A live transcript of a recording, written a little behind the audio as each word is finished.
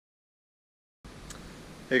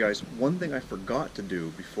Hey guys, one thing I forgot to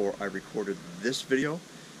do before I recorded this video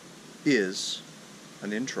is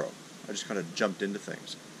an intro. I just kind of jumped into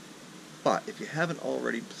things. But if you haven't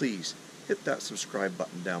already, please hit that subscribe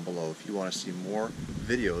button down below if you want to see more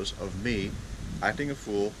videos of me acting a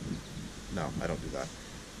fool. No, I don't do that.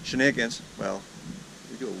 Shenanigans, well,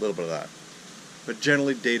 we do a little bit of that. But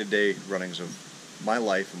generally day-to-day runnings of my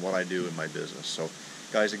life and what I do in my business. So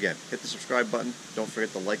guys, again, hit the subscribe button. Don't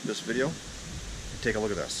forget to like this video. Take a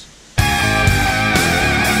look at this.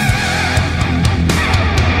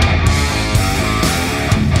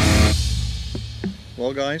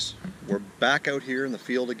 Well guys, we're back out here in the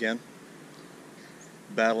field again,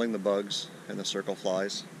 battling the bugs and the circle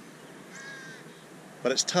flies.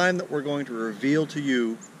 But it's time that we're going to reveal to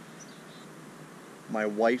you my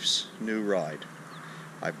wife's new ride.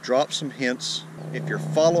 I've dropped some hints. If you're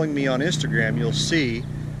following me on Instagram, you'll see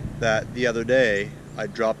that the other day I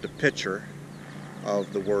dropped a picture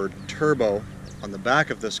of the word turbo on the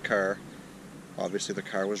back of this car. Obviously the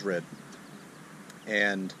car was red,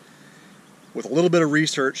 and with a little bit of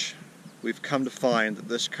research we've come to find that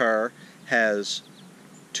this car has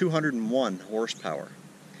 201 horsepower.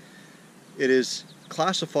 It is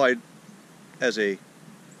classified as a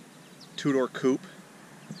two-door coupe,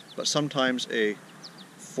 but sometimes a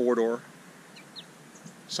four-door,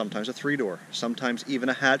 sometimes a three-door, sometimes even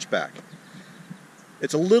a hatchback.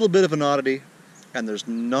 It's a little bit of an oddity, and there's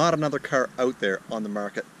not another car out there on the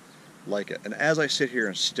market like it. And as I sit here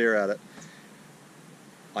and stare at it,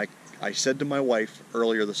 I said to my wife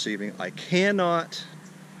earlier this evening, I cannot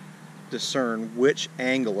discern which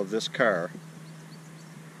angle of this car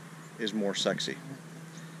is more sexy.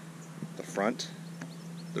 The front,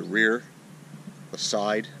 the rear, the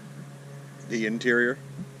side, the interior.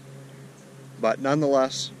 But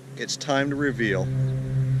nonetheless, it's time to reveal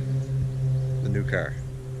the new car.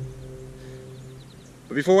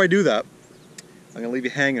 But before I do that, I'm going to leave you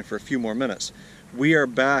hanging for a few more minutes. We are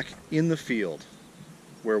back in the field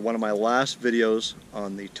where one of my last videos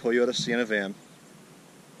on the Toyota Sienna van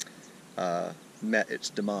met its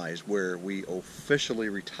demise, where we officially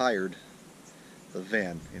retired the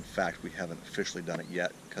van. In fact, we haven't officially done it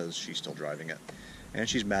yet because she's still driving it. And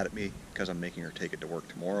she's mad at me because I'm making her take it to work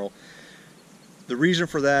tomorrow. The reason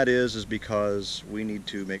for that is because we need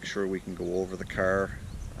to make sure we can go over the car,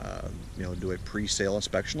 do a pre-sale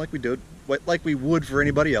inspection like we would for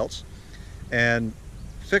anybody else, and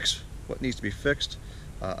fix what needs to be fixed,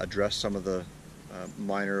 address some of the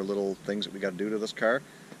minor little things that we got to do to this car.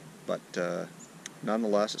 But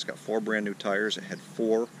nonetheless, it's got 4 brand new tires. It had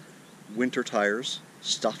 4 winter tires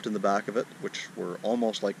stuffed in the back of it, which were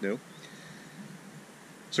almost like new.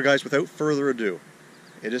 So guys, without further ado,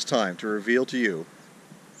 it is time to reveal to you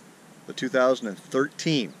the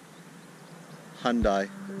 2013 Hyundai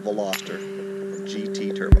Veloster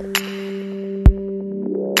GT Turbo.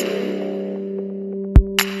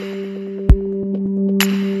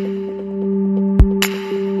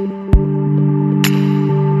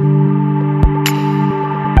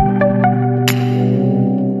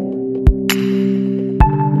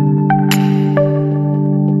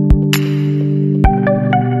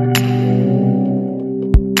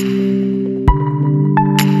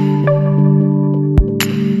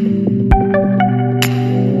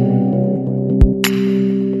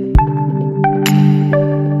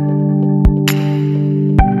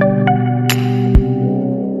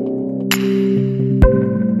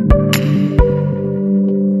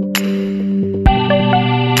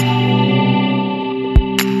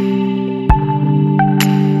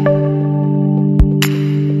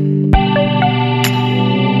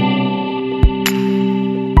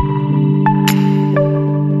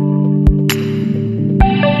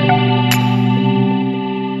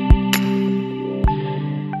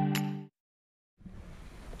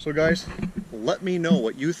 So guys, let me know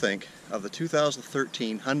what you think of the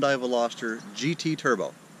 2013 Hyundai Veloster GT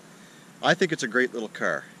Turbo. I think it's a great little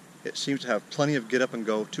car. It seems to have plenty of get up and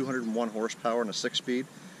go, 201 horsepower and a 6-speed,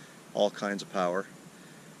 all kinds of power.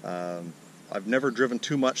 I've never driven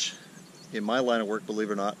too much in my line of work, believe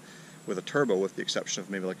it or not, with a turbo, with the exception of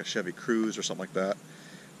maybe like a Chevy Cruze or something like that.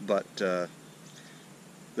 But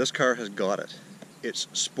this car has got it. It's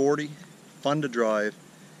sporty, fun to drive,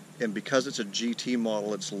 and because it's a GT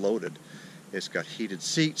model, it's loaded. It's got heated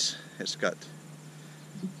seats, it's got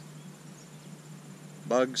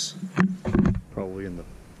bugs, probably in the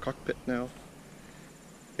cockpit now.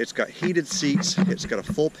 It's got heated seats, it's got a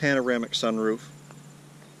full panoramic sunroof,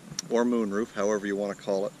 or moonroof, however you want to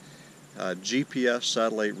call it. GPS,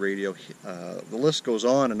 satellite radio, the list goes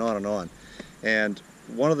on and on and on. And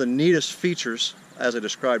one of the neatest features, as I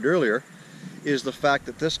described earlier, is the fact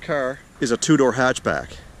that this car is a two-door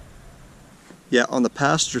hatchback. Yeah, on the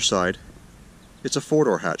passenger side, it's a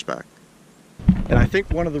four-door hatchback. And I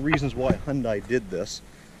think one of the reasons why Hyundai did this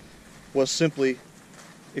was simply,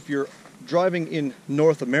 if you're driving in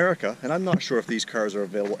North America, and I'm not sure if these cars are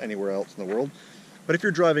available anywhere else in the world, but if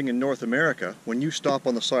you're driving in North America, when you stop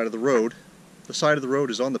on the side of the road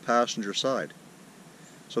is on the passenger side.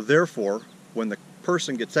 So therefore, when the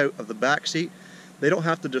person gets out of the back seat, they don't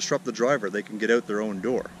have to disrupt the driver, they can get out their own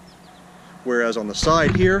door. Whereas on the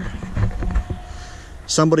side here,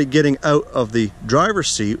 somebody getting out of the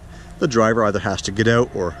driver's seat, the driver either has to get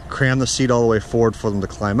out or cram the seat all the way forward for them to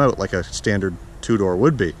climb out like a standard two-door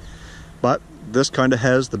would be. But this kind of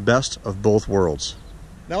has the best of both worlds.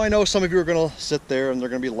 Now I know some of you are going to sit there and they're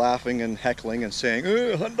going to be laughing and heckling and saying,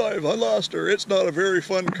 Hyundai, I lost her, it's not a very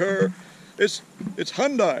fun car, it's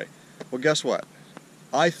Hyundai. Well, guess what?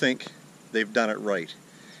 I think they've done it right.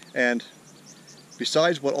 And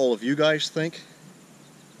besides what all of you guys think,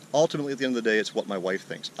 ultimately at the end of the day, it's what my wife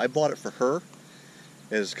thinks. I bought it for her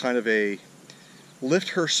as kind of a lift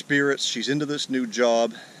her spirits. She's into this new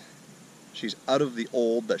job. She's out of the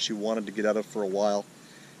old that she wanted to get out of for a while.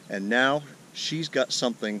 And now she's got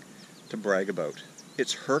something to brag about.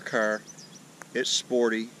 It's her car, it's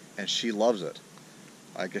sporty, and she loves it.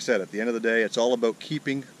 Like I said, at the end of the day, it's all about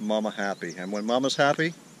keeping Mama happy. And when Mama's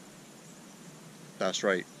happy, that's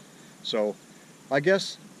right. So I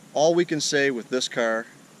guess all we can say with this car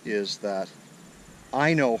is that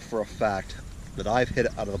I know for a fact that I've hit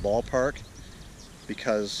it out of the ballpark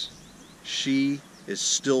because she is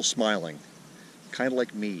still smiling, kind of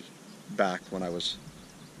like me back when I was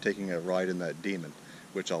taking a ride in that Demon,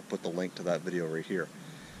 which I'll put the link to that video right here.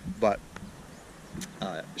 But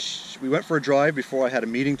we went for a drive before I had a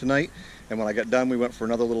meeting tonight, and when I got done we went for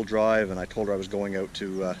another little drive, and I told her I was going out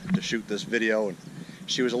to shoot this video, and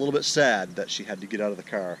she was a little bit sad that she had to get out of the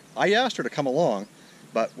car. I asked her to come along,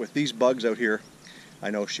 but with these bugs out here, I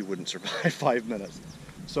know she wouldn't survive 5 minutes.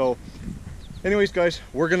 So anyways guys,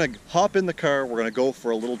 we're gonna hop in the car, we're gonna go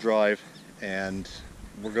for a little drive, and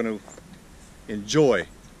we're gonna enjoy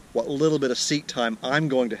what little bit of seat time I'm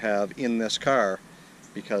going to have in this car,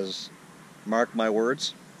 because mark my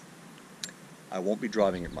words, I won't be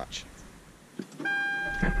driving it much.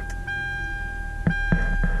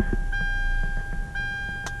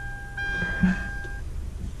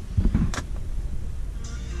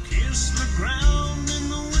 Kiss the ground in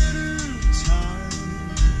the winter time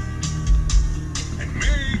and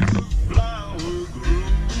make the flower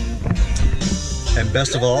grow. And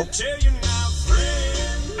best of all,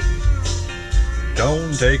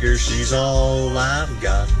 don't take her, she's all I've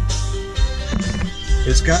got.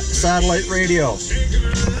 It's got satellite radio.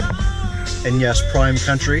 And yes, Prime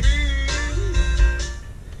Country.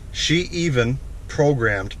 She even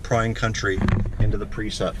programmed Prime Country into the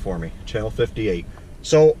preset for me, channel 58.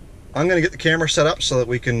 So I'm gonna get the camera set up so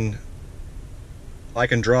that I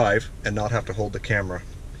can drive and not have to hold the camera.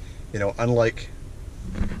 You know, unlike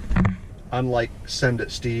Send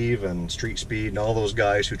It Steve and Street Speed and all those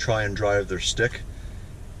guys who try and drive their stick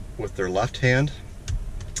with their left hand,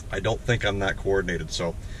 I don't think I'm that coordinated,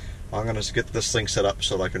 so I'm gonna get this thing set up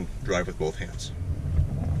so that I can drive with both hands.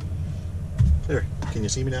 There, can you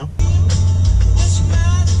see me now?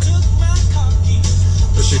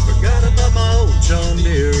 But she forgot about my old John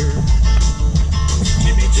Deere.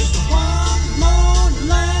 Give me just one more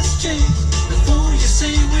last chance before you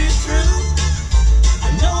say we're through.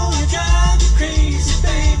 I know you drive me crazy,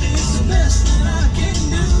 baby, it's the best that I can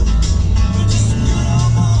do. You're just a good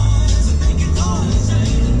old boy, so make it noise,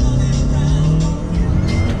 ain't running around.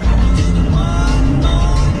 Just one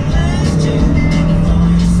more last chance before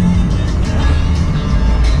you say we're through.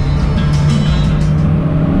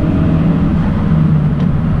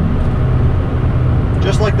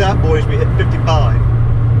 Just like that, boys, we hit 55.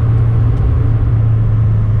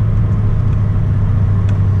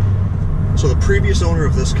 So the previous owner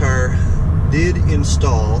of this car did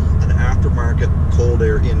install an aftermarket cold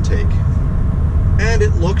air intake, and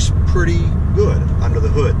it looks pretty good under the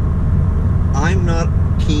hood. I'm not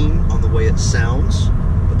keen on the way it sounds,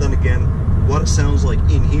 but then again, what it sounds like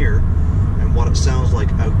in here and what it sounds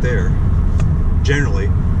like out there generally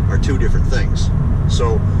are two different things.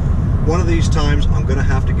 So one of these times I'm gonna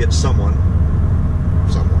have to get someone,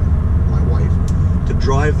 my wife, to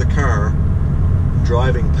drive the car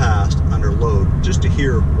driving past under load just to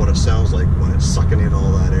hear what it sounds like when it's sucking in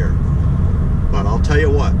all that air. But I'll tell you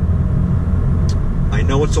what, I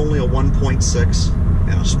know it's only a 1.6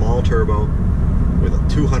 and a small turbo with a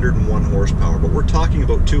 201 horsepower, but we're talking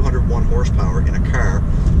about 201 horsepower in a car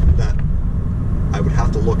that I would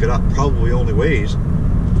have to look it up, probably only weighs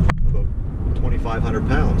about 2,500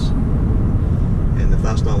 pounds. And if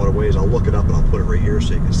that's not what it weighs, I'll look it up and I'll put it right here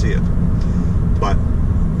so you can see it. But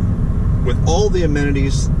with all the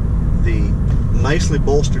amenities, the nicely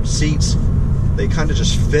bolstered seats, they kind of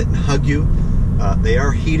just fit and hug you. They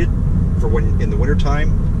are heated for when in the winter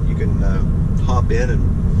time you can hop in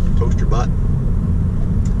and toast your butt.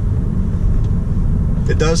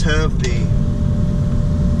 It does have the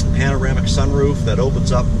panoramic sunroof that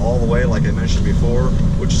opens up all the way, like I mentioned before,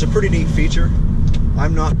 which is a pretty neat feature.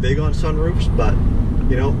 I'm not big on sunroofs, but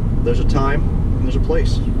you know, there's a time and there's a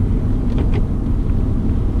place.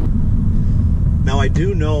 Now I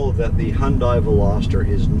do know that the Hyundai Veloster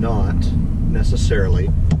is not necessarily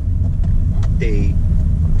a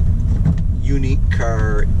unique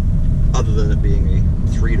car other than it being a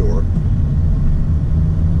 3-door.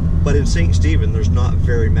 But in St. Stephen, there's not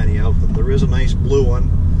very many of them. There is a nice blue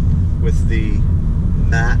one with the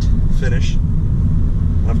matte finish.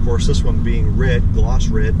 And of course, this one being red, gloss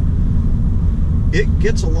red, it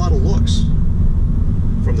gets a lot of looks.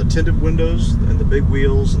 From the tinted windows and the big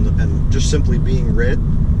wheels and just simply being red,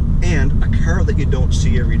 and a car that you don't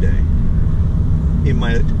see every day. In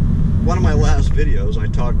one of my last videos,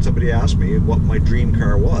 somebody asked me what my dream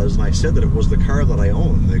car was, and I said that it was the car that I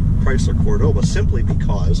own, the Chrysler Cordoba, simply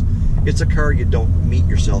because it's a car you don't meet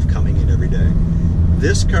yourself coming in every day.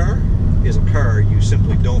 This car is a car you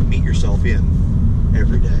simply don't meet yourself in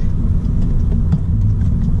every day.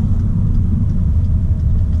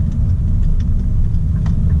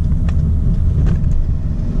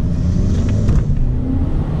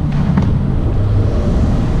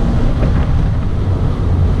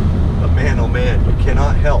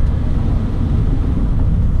 Help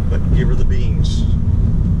but give her the beans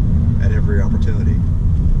at every opportunity.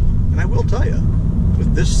 And I will tell you,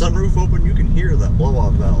 with this sunroof open, you can hear that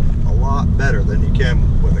blow-off valve a lot better than you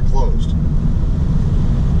can with it closed.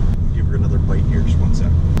 Give her another bite here, just one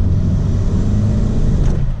sec.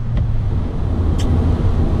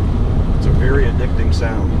 It's a very addicting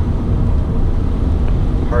sound.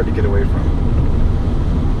 Hard to get away from.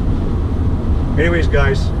 Anyways,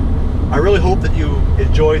 guys, I really hope that you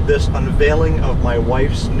enjoyed this unveiling of my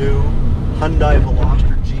wife's new Hyundai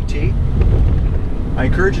Veloster GT. I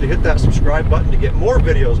encourage you to hit that subscribe button to get more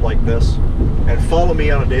videos like this and follow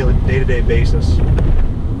me on a day-to-day basis.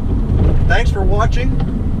 Thanks for watching.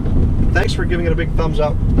 Thanks for giving it a big thumbs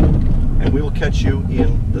up, and we will catch you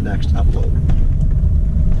in the next upload.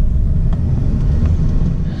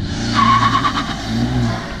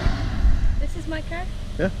 This is my car?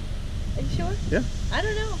 Yeah. Are you sure? Yeah. I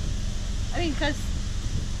don't know. I mean, because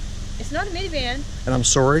it's not a minivan. And I'm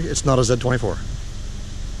sorry, it's not a Z24.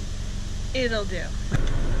 It'll do.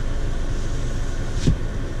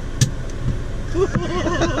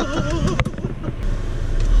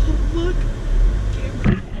 Oh, look.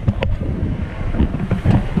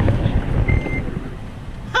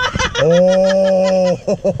 Oh,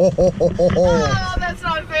 that's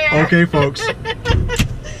not fair. Okay, folks.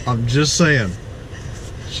 I'm just saying.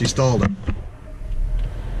 She stalled it.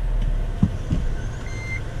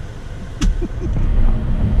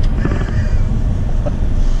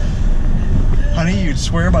 Honey, you'd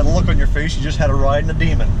swear by the look on your face you just had a ride in a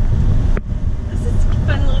demon. This is a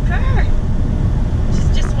fun little car. This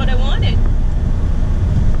is just what I wanted.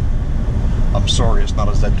 I'm sorry, it's not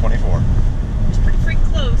a Z24. It's pretty freaking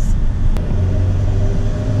close.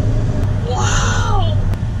 Wow!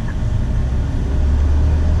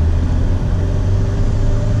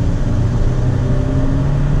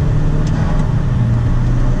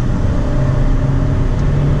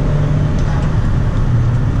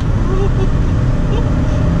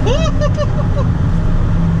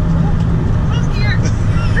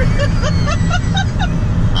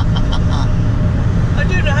 I'm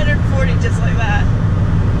doing 140 just like that.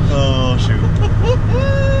 Oh, shoot.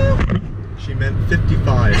 She meant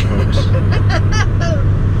 55, folks. Woo!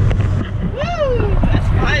 That's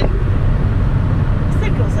fun. This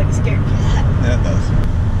thing goes like a scared cat. Yeah, it does.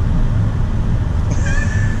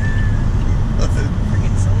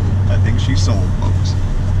 Freaking sold. I think she's sold, folks. I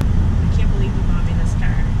can't believe you bought me this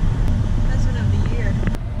car. Husband of the year.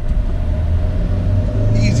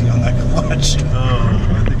 Easy on that clutch.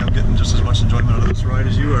 Oh, I think I'm getting just as much enjoyment out of this ride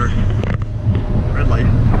as you are. Red light.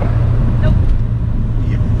 Nope.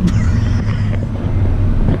 Yep.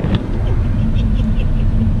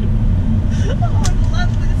 Oh, I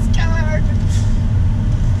love this car.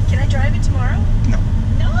 Can I drive it tomorrow? No.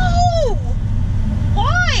 No!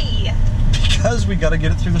 Why? Because we gotta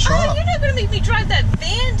get it through the shop. Oh, you're not gonna make me drive that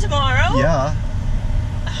van tomorrow. Yeah.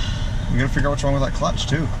 We gotta figure out what's wrong with that clutch,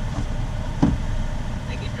 too.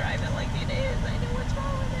 I can drive it like it is. I know what's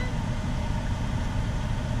wrong with it.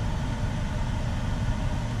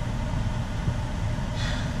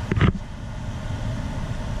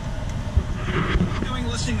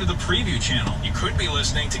 to the preview channel. You could be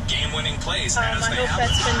listening to game-winning plays as I they hope happen.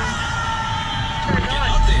 that's been turned Get on.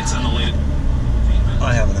 updates on the latest.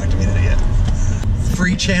 I haven't activated it yet.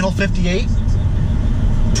 Free channel 58.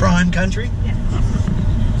 Prime country. Yeah.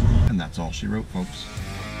 And that's all she wrote, folks.